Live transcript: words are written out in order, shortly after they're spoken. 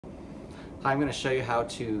Hi, I'm going to show you how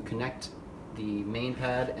to connect the main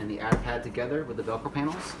pad and the add pad together with the Velcro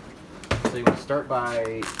panels. So you want to start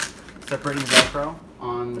by separating the Velcro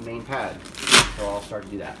on the main pad. So I'll start to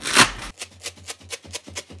do that.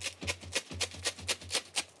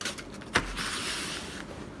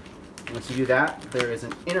 Once you do that, there is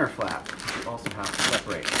an inner flap you also have to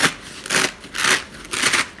separate.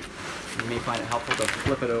 You may find it helpful to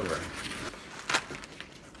flip it over.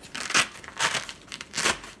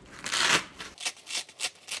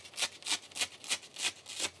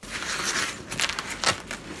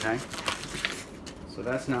 Okay, so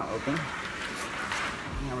that's now open. Now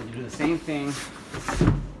we're going to do the same thing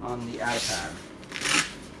on the add pad.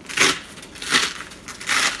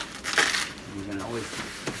 You're going to always,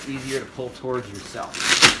 it's easier to pull towards yourself.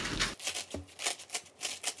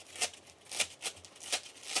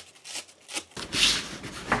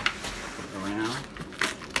 Around.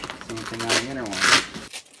 Same thing on the inner one.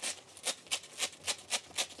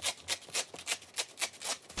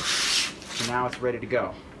 So now it's ready to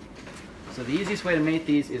go. So the easiest way to mate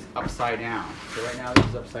these is upside down. So right now this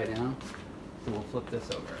is upside down, so we'll flip this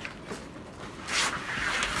over.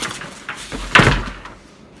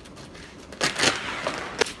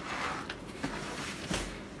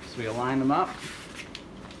 So we align them up.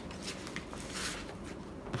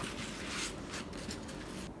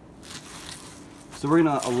 So we're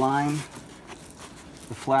going to align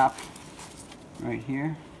the flap right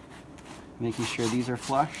here, making sure these are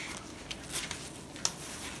flush.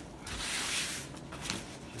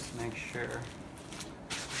 Make sure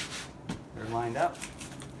they're lined up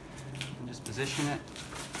and just position it.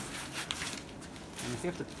 And if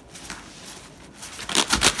you have to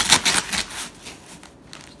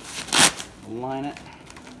align it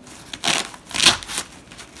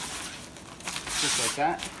just like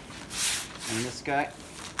that, and this guy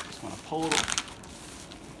just want to pull it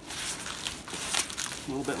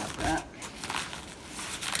a little bit like that.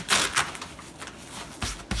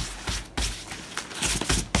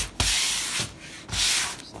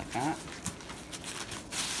 That.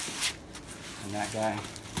 And that guy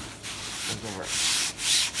goes over it.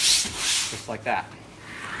 Just like that.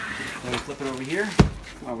 Then we flip it over here.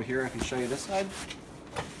 Over here I can show you this side.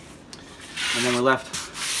 And then we're left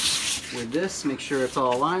with this. Make sure it's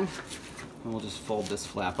all aligned. And we'll just fold this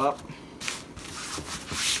flap up.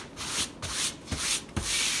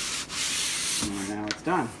 And now it's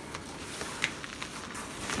done.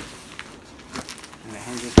 And it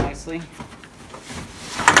hinges nicely.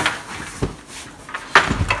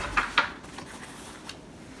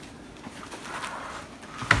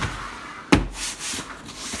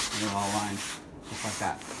 All lined just like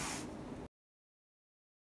that.